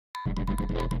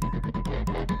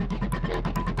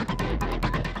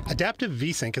Adaptive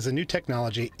VSync is a new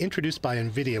technology introduced by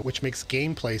NVIDIA which makes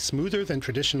gameplay smoother than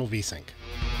traditional VSync.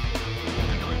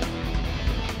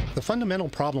 The fundamental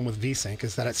problem with VSync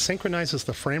is that it synchronizes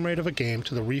the frame rate of a game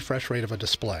to the refresh rate of a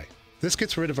display. This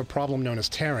gets rid of a problem known as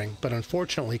tearing, but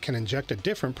unfortunately can inject a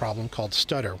different problem called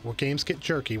stutter, where games get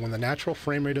jerky when the natural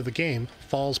frame rate of the game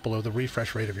falls below the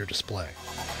refresh rate of your display.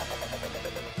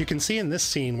 You can see in this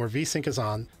scene where VSync is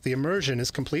on, the immersion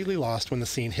is completely lost when the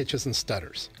scene hitches and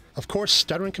stutters. Of course,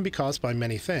 stuttering can be caused by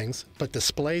many things, but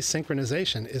display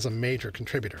synchronization is a major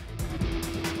contributor.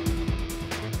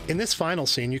 In this final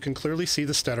scene, you can clearly see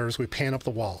the stutter as we pan up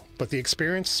the wall, but the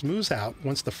experience smooths out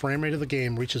once the frame rate of the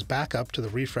game reaches back up to the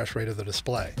refresh rate of the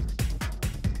display.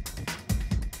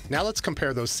 Now let's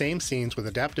compare those same scenes with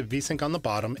Adaptive VSync on the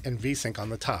bottom and VSync on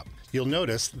the top. You'll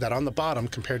notice that on the bottom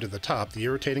compared to the top, the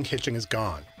irritating hitching is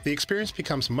gone. The experience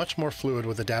becomes much more fluid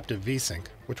with Adaptive VSync,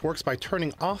 which works by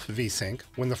turning off VSync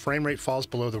when the frame rate falls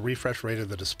below the refresh rate of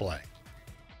the display.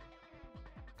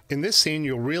 In this scene,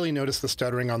 you'll really notice the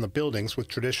stuttering on the buildings with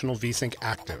traditional VSync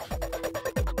active.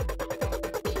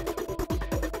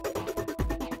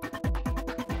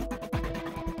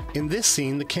 In this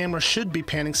scene, the camera should be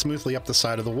panning smoothly up the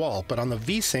side of the wall, but on the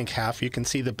VSync half, you can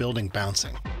see the building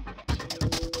bouncing.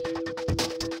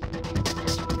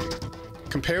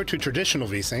 Compared to traditional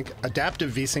VSync,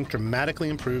 Adaptive VSync dramatically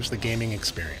improves the gaming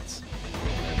experience.